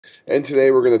and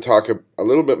today we're going to talk a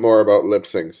little bit more about lip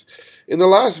syncs. In the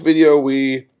last video,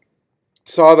 we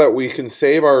saw that we can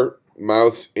save our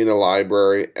mouths in a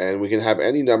library, and we can have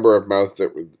any number of mouths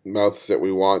that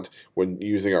we want when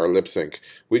using our lip sync.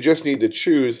 We just need to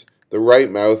choose the right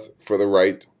mouth for the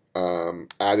right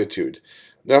attitude.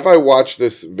 Now, if I watch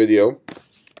this video,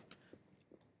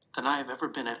 than I have ever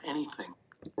been at anything.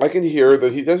 I can hear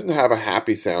that he doesn't have a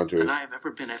happy sound to than I have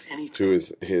ever been at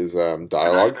anything. his than I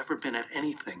dialogue. have ever been at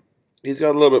anything. He's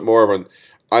got a little bit more of an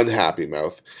unhappy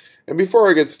mouth. And before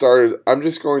I get started, I'm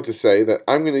just going to say that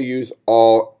I'm going to use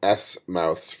all S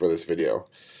mouths for this video.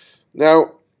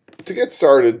 Now, to get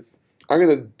started, I'm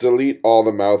going to delete all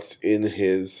the mouths in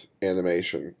his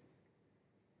animation.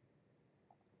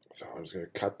 So I'm just going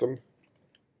to cut them.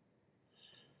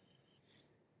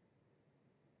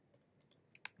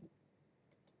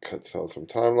 Cut cells from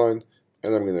timeline,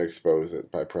 and I'm going to expose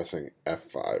it by pressing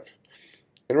F5.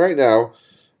 And right now,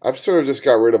 I've sort of just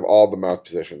got rid of all the mouth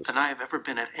positions. than I have ever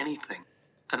been at anything.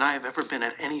 than I have ever been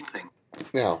at anything.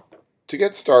 Now, to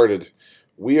get started,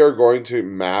 we are going to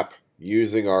map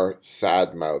using our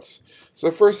sad mouths. So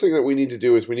the first thing that we need to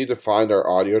do is we need to find our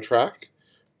audio track,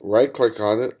 right-click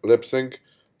on it, lip sync,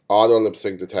 auto lip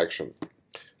sync detection.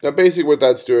 Now, basically what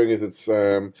that's doing is it's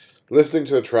listening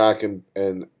to the track and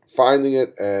finding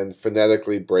it and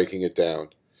phonetically breaking it down.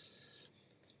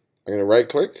 I'm going to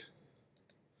right-click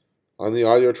on the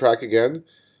audio track again,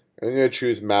 and I'm going to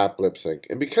choose Map Lip Sync.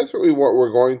 And because what we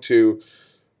want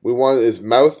his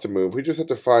mouth to move, we just have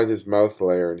to find his mouth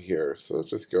layer in here. So let's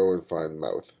just go and find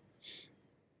mouth.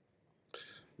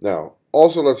 Now,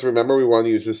 also let's remember we want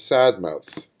to use his sad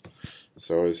mouths.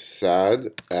 So his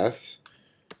sad S01.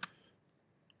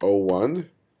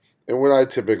 And what I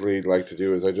typically like to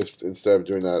do is I just, instead of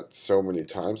doing that so many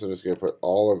times, I'm just going to put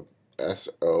all of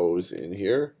SOs in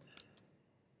here.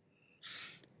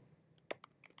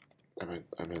 I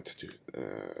meant to do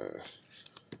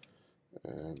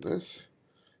and this.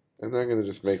 And then I'm going to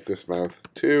just make this mouth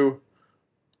 2,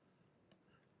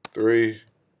 3,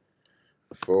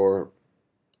 4,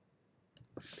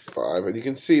 5. And you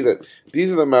can see that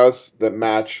these are the mouths that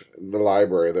match the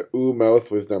library. The oo mouth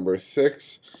was number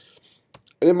 6.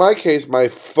 And in my case, my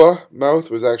f mouth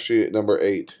was actually number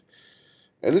 8.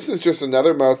 And this is just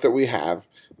another mouth that we have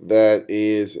that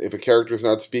is, if a character is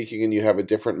not speaking and you have a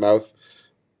different mouth,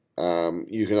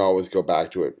 you can always go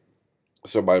back to it.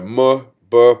 So my m,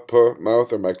 b, p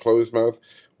mouth, or my closed mouth,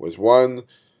 was 1,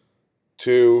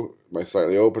 2, my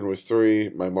slightly open was 3,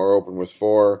 my more open was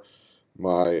 4,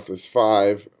 my f was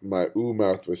 5, my oo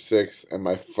mouth was 6, and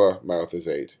my f mouth is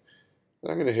 8.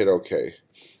 And I'm going to hit OK.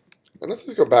 And let's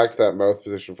just go back to that mouth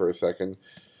position for a second.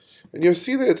 And you'll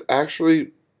see that it's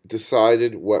actually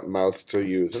decided what mouths to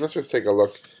use. And let's just take a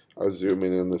look. I'll zoom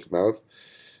in on this mouth.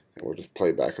 And we'll just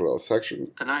play back a little section.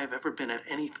 than I have ever been at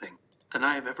anything. than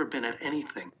I have ever been at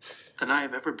anything. than I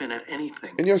have ever been at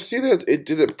anything. And you'll see that it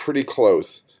did it pretty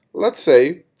close. Let's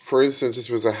say, for instance, this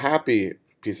was a happy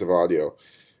piece of audio.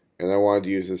 And I wanted to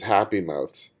use his happy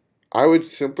mouths. I would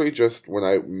simply just, when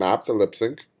I map the lip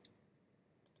sync,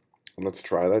 and let's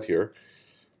try that here.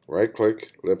 Right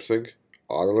click, lip sync,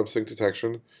 auto lip sync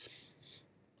detection,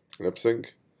 lip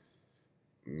sync,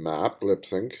 map lip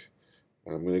sync.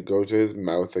 And I'm going to go to his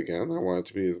mouth again. I want it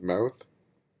to be his mouth.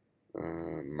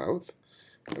 Mouth.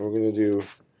 And we're going to do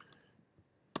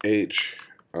H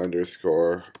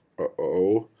underscore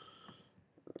O.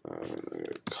 I'm going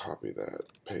to copy that.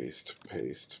 Paste,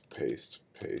 paste, paste,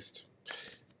 paste,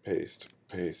 paste,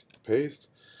 paste, paste.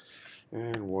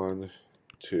 And 1,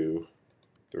 2,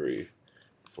 3,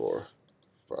 4,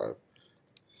 5,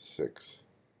 6,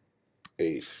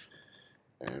 8,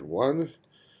 and 1.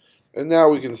 And now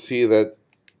we can see that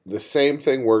the same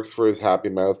thing works for his happy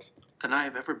mouth. than I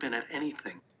have ever been at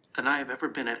anything. than I have ever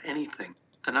been at anything.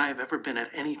 than I have ever been at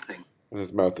anything. And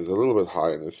his mouth is a little bit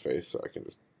high in his face, so I can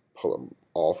just pull him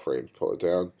all frames, pull it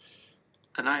down.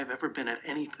 than I have ever been at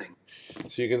anything.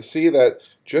 So you can see that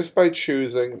just by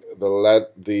choosing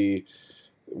the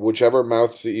whichever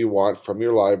mouths that you want from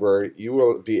your library, you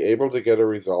will be able to get a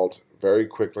result very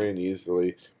quickly and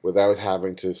easily without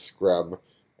having to scrub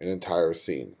an entire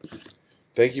scene.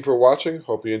 Thank you for watching.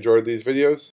 Hope you enjoyed these videos.